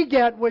 we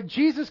get what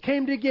Jesus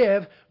came to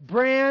give,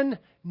 brand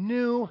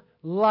new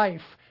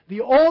life. The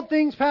old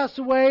things pass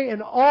away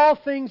and all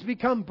things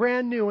become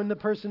brand new in the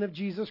person of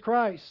Jesus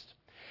Christ.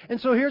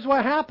 And so here's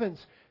what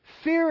happens.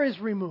 Fear is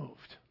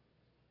removed.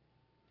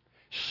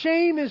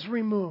 Shame is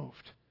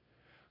removed.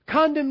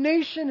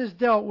 Condemnation is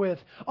dealt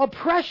with.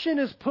 Oppression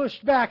is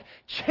pushed back.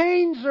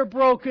 Chains are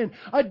broken.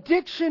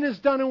 Addiction is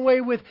done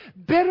away with.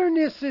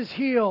 Bitterness is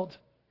healed.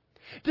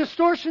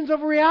 Distortions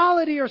of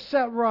reality are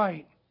set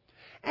right.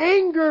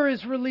 Anger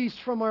is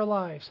released from our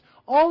lives.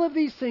 All of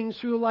these things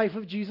through the life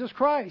of Jesus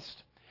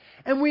Christ.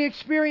 And we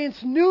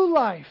experience new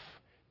life,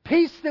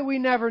 peace that we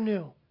never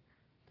knew,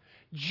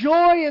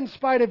 joy in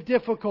spite of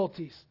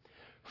difficulties,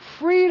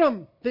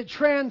 freedom that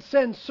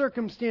transcends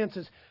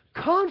circumstances,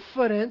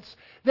 confidence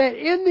that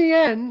in the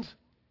end,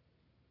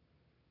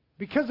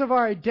 because of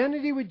our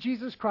identity with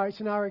Jesus Christ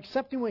and our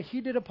accepting what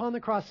He did upon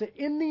the cross, that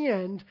in the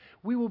end,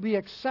 we will be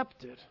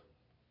accepted.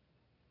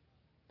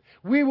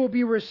 We will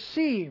be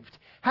received.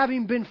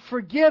 Having been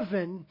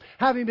forgiven,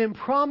 having been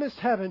promised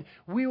heaven,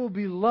 we will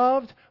be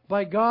loved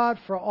by God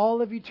for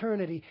all of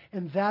eternity.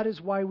 And that is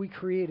why we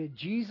created.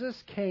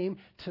 Jesus came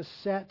to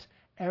set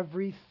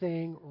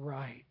everything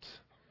right.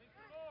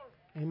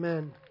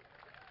 Amen.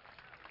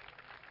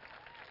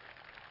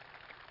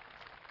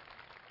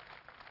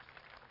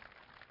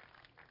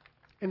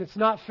 And it's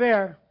not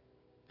fair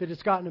that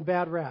it's gotten a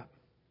bad rap.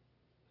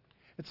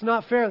 It's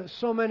not fair that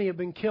so many have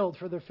been killed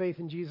for their faith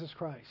in Jesus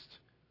Christ.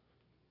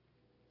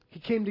 He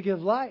came to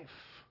give life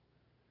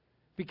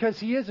because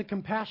He is a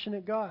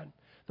compassionate God.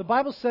 The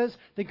Bible says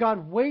that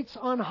God waits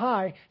on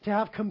high to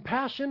have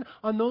compassion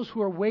on those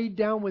who are weighed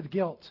down with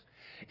guilt.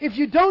 If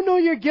you don't know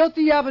you're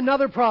guilty, you have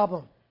another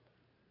problem.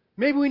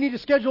 Maybe we need to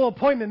schedule an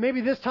appointment.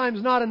 Maybe this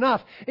time's not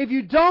enough. If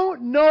you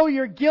don't know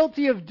you're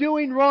guilty of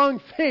doing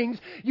wrong things,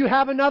 you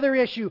have another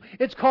issue.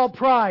 It's called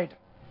pride.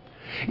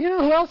 You know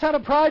who else had a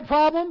pride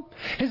problem?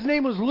 His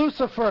name was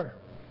Lucifer.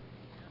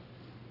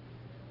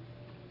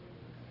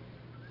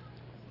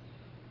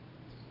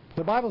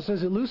 The Bible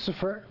says that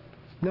Lucifer,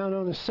 now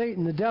known as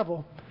Satan, the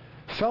devil,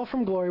 fell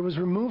from glory, was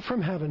removed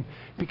from heaven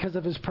because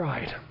of his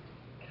pride.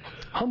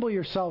 Humble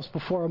yourselves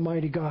before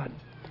Almighty God.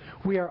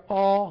 We are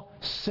all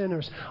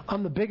sinners.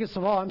 I'm the biggest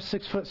of all. I'm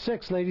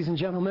 6'6", ladies and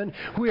gentlemen.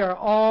 We are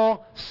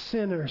all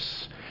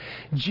sinners.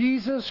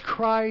 Jesus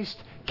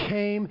Christ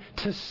came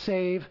to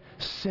save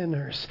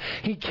sinners.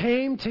 He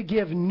came to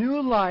give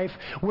new life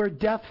where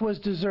death was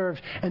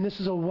deserved. And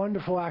this is a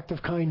wonderful act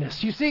of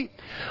kindness. You see,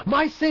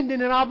 my sin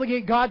didn't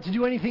obligate God to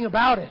do anything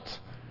about it.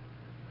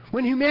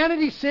 When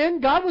humanity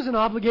sinned, God wasn't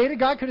obligated.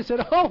 God could have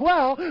said, oh,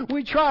 well,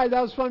 we tried.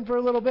 That was fun for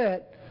a little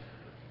bit.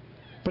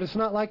 But it's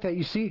not like that.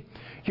 You see,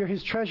 you're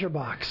His treasure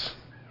box.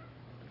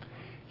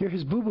 You're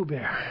His boo-boo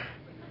bear.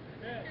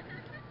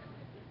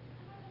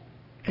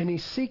 And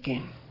He's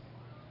seeking.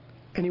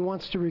 And He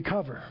wants to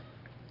recover.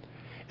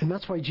 And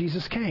that's why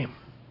Jesus came.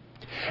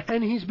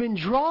 And He's been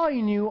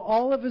drawing you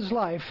all of His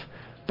life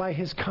by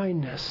His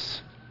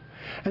kindness.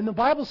 And the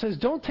Bible says,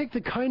 don't take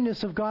the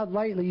kindness of God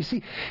lightly. You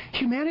see,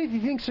 humanity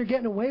thinks they're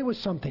getting away with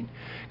something.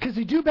 Because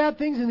they do bad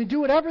things and they do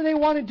whatever they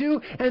want to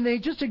do, and they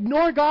just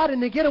ignore God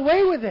and they get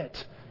away with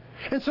it.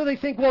 And so they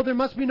think, well, there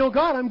must be no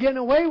God. I'm getting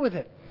away with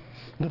it.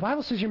 And the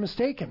Bible says you're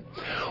mistaken.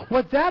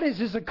 What that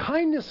is a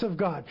kindness of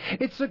God.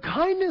 It's the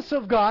kindness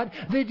of God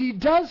that He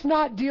does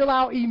not deal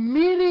out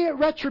immediate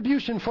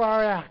retribution for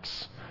our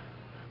acts.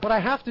 But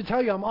I have to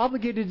tell you, I'm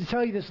obligated to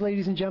tell you this,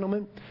 ladies and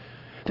gentlemen,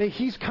 that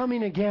He's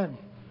coming again.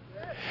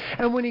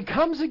 And when He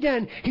comes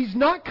again, He's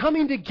not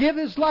coming to give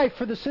His life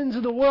for the sins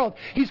of the world.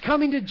 He's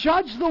coming to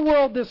judge the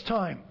world this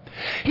time.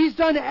 He's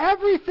done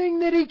everything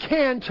that He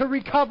can to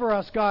recover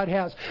us, God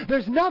has.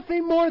 There's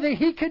nothing more that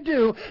He could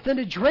do than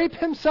to drape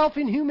Himself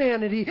in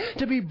humanity,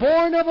 to be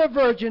born of a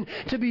virgin,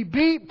 to be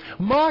beat,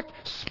 mocked,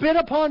 spit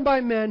upon by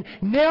men,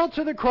 nailed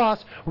to the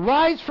cross,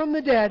 rise from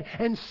the dead,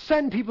 and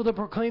send people to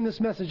proclaim this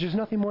message. There's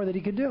nothing more that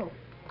He could do.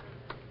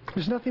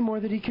 There's nothing more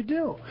that He could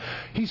do.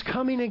 He's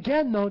coming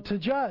again, though, to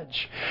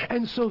judge.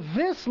 And so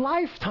this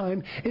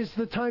lifetime is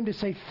the time to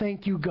say,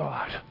 thank you,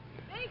 God.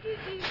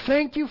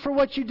 Thank you for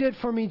what you did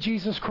for me,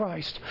 Jesus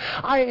Christ.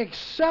 I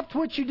accept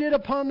what you did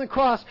upon the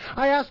cross.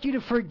 I ask you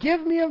to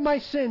forgive me of my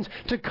sins,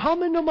 to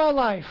come into my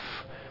life,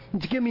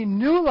 and to give me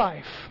new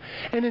life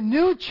and a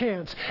new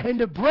chance, and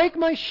to break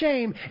my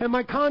shame and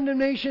my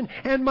condemnation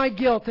and my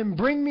guilt and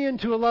bring me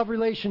into a love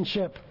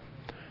relationship.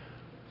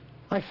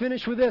 I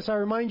finish with this. I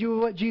remind you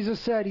of what Jesus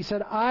said. He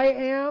said, I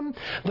am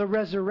the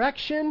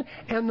resurrection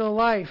and the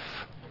life.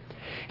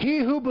 He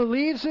who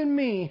believes in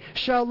me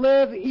shall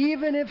live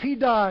even if he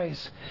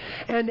dies.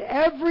 And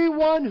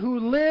everyone who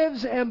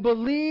lives and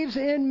believes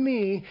in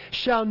me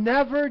shall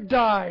never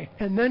die.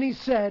 And then he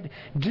said,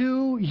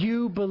 do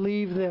you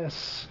believe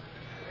this?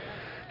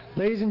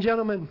 Ladies and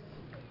gentlemen,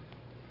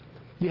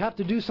 you have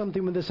to do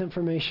something with this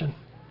information.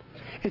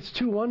 It's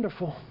too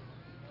wonderful.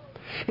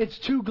 It's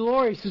too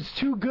glorious. It's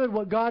too good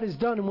what God has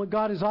done and what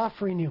God is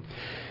offering you.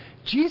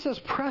 Jesus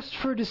pressed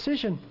for a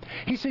decision.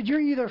 He said,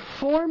 you're either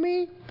for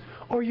me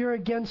or you're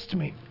against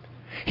me.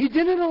 He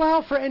didn't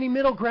allow for any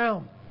middle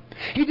ground.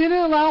 He didn't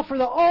allow for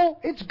the, oh,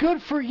 it's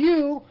good for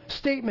you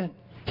statement.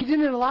 He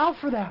didn't allow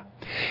for that.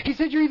 He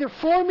said, you're either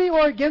for me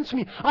or against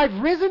me. I've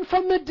risen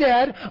from the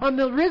dead. I'm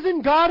the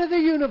risen God of the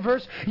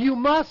universe. You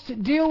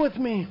must deal with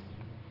me.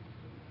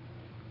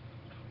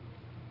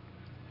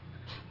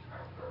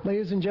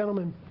 Ladies and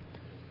gentlemen,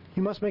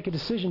 you must make a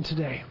decision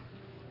today.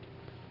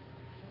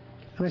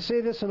 And I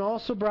say this in all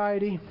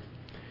sobriety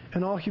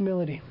and all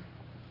humility.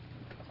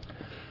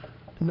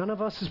 None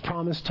of us is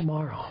promised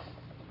tomorrow.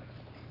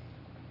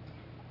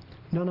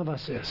 None of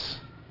us is.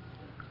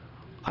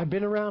 I've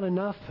been around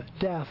enough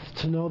death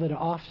to know that it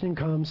often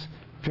comes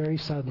very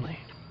suddenly.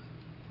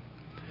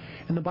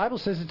 And the Bible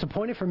says it's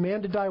appointed for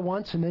man to die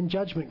once and then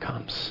judgment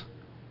comes.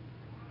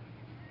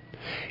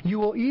 You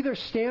will either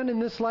stand in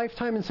this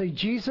lifetime and say,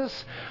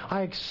 Jesus,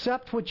 I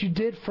accept what you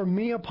did for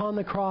me upon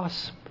the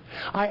cross.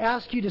 I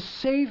ask you to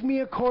save me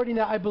according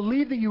to that. I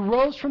believe that you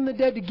rose from the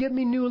dead to give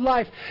me new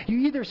life. You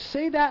either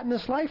say that in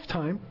this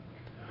lifetime,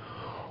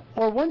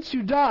 or once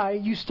you die,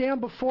 you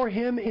stand before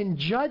Him in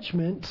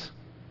judgment,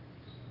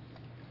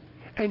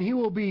 and He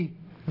will be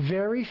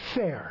very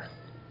fair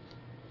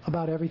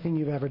about everything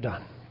you've ever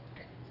done.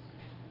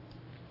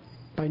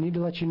 But I need to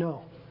let you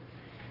know,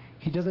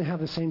 He doesn't have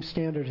the same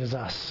standard as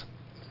us.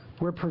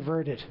 We're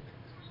perverted.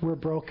 We're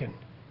broken.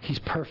 He's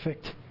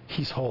perfect.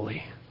 He's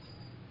holy.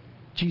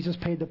 Jesus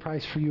paid the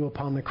price for you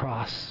upon the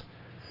cross.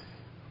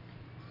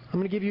 I'm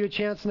going to give you a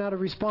chance now to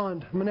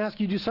respond. I'm going to ask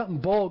you to do something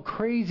bold,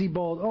 crazy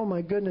bold. Oh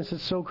my goodness,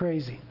 it's so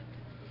crazy.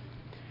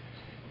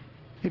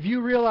 If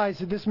you realize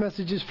that this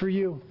message is for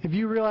you, if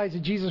you realize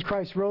that Jesus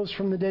Christ rose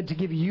from the dead to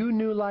give you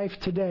new life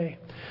today,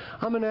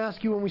 I'm going to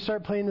ask you when we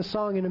start playing the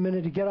song in a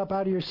minute to get up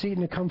out of your seat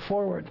and to come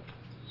forward.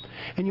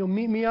 And you'll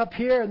meet me up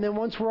here, and then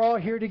once we're all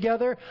here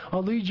together,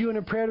 I'll lead you in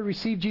a prayer to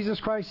receive Jesus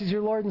Christ as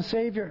your Lord and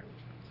Savior.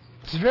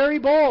 It's very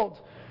bold,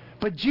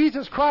 but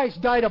Jesus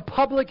Christ died a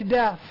public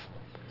death.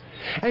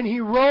 And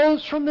He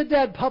rose from the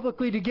dead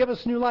publicly to give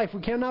us new life.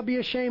 We cannot be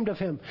ashamed of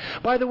Him.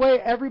 By the way,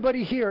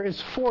 everybody here is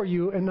for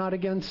you and not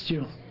against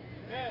you.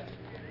 Amen.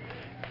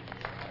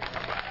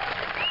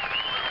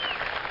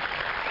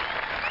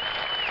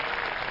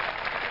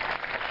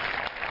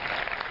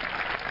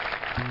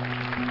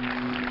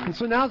 And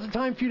so now's the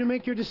time for you to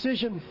make your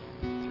decision.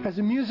 As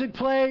the music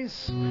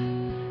plays,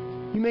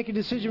 you make a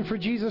decision for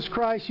Jesus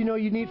Christ. You know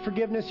you need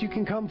forgiveness. You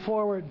can come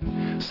forward.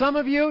 Some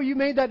of you, you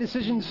made that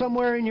decision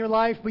somewhere in your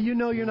life, but you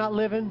know you're not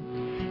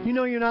living. You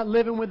know you're not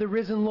living with the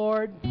risen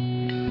Lord.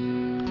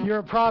 You're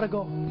a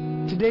prodigal.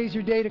 Today's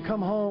your day to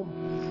come home.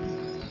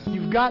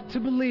 You've got to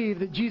believe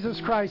that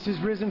Jesus Christ is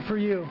risen for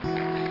you.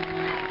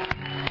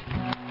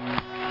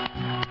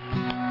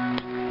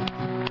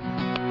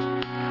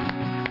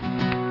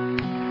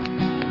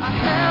 I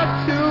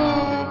have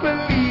to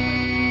believe.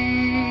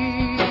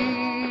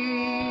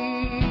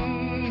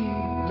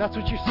 That's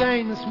what you're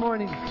saying this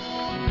morning.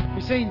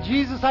 You're saying,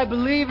 Jesus, I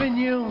believe in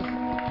you.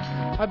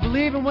 I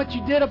believe in what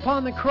you did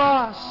upon the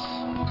cross.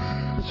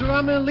 And so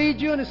I'm going to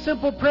lead you in a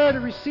simple prayer to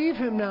receive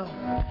Him now.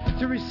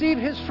 To receive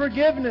His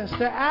forgiveness.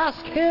 To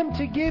ask Him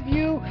to give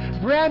you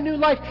brand new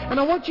life. And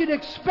I want you to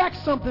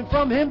expect something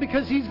from Him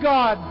because He's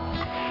God.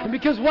 And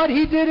because what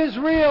He did is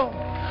real.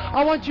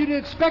 I want you to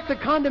expect the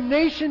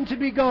condemnation to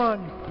be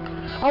gone.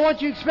 I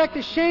want you to expect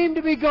the shame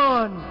to be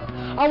gone.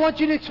 I want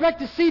you to expect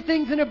to see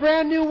things in a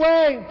brand new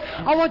way.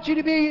 I want you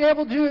to be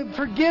able to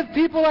forgive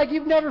people like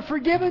you've never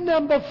forgiven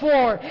them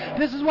before.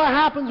 This is what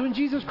happens when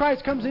Jesus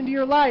Christ comes into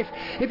your life.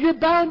 If you're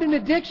bound in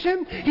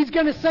addiction, He's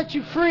going to set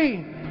you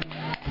free.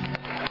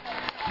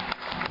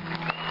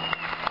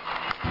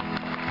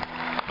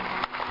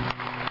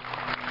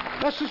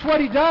 That's just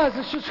what He does.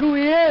 That's just who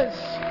He is.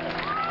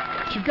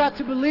 But you've got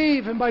to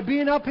believe. And by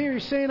being up here, you're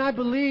saying, I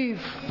believe.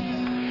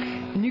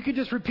 And you can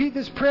just repeat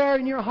this prayer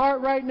in your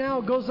heart right now.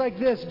 It goes like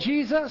this.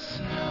 Jesus,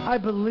 I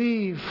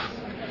believe.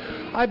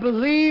 I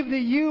believe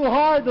that you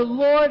are the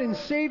Lord and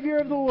Savior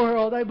of the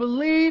world. I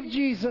believe,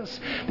 Jesus,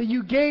 that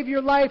you gave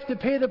your life to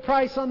pay the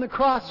price on the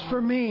cross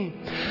for me.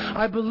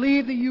 I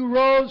believe that you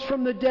rose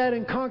from the dead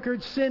and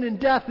conquered sin and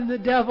death and the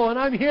devil. And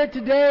I'm here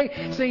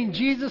today saying,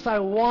 Jesus, I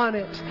want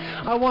it.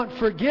 I want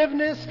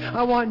forgiveness.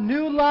 I want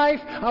new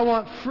life. I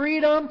want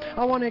freedom.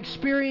 I want to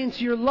experience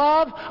your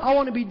love. I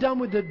want to be done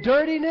with the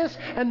dirtiness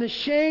and the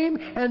shame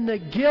and the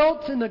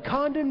guilt and the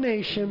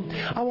condemnation.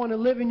 I want to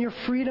live in your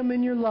freedom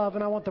and your love.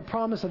 And I want the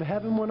promise of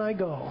heaven when I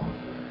go.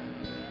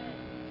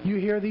 You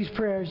hear these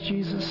prayers,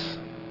 Jesus.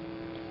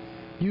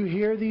 You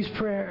hear these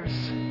prayers.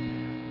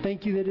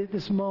 Thank you that at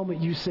this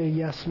moment you say,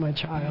 yes, my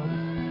child.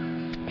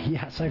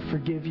 Yes, I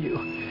forgive you.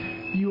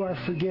 You are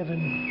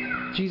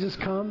forgiven. Jesus,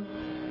 come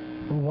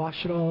and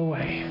wash it all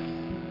away.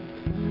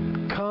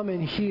 Come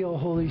and heal,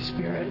 Holy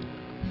Spirit.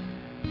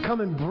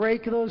 Come and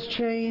break those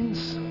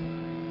chains.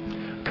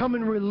 Come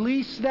and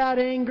release that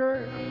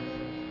anger.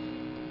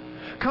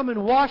 Come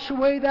and wash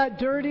away that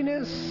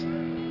dirtiness.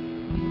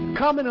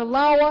 Come and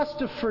allow us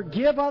to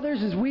forgive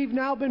others as we've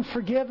now been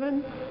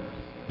forgiven.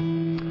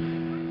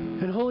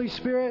 And Holy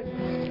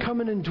Spirit,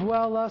 come and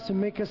indwell us and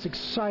make us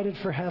excited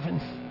for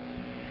heaven.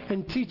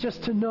 And teach us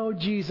to know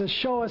Jesus.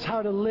 Show us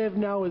how to live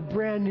now with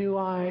brand new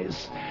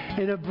eyes,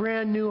 in a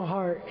brand new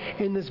heart,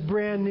 in this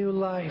brand new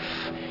life.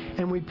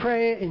 And we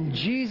pray it in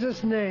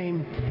Jesus'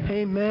 name.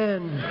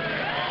 Amen.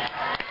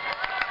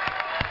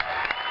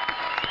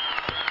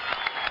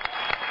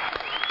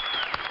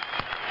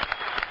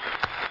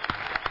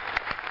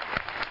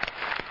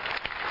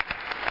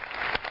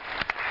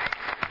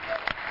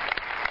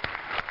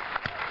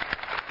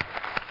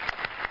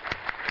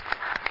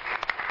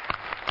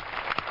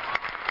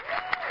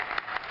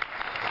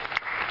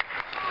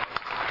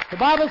 The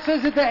Bible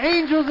says that the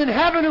angels in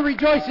heaven are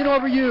rejoicing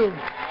over you.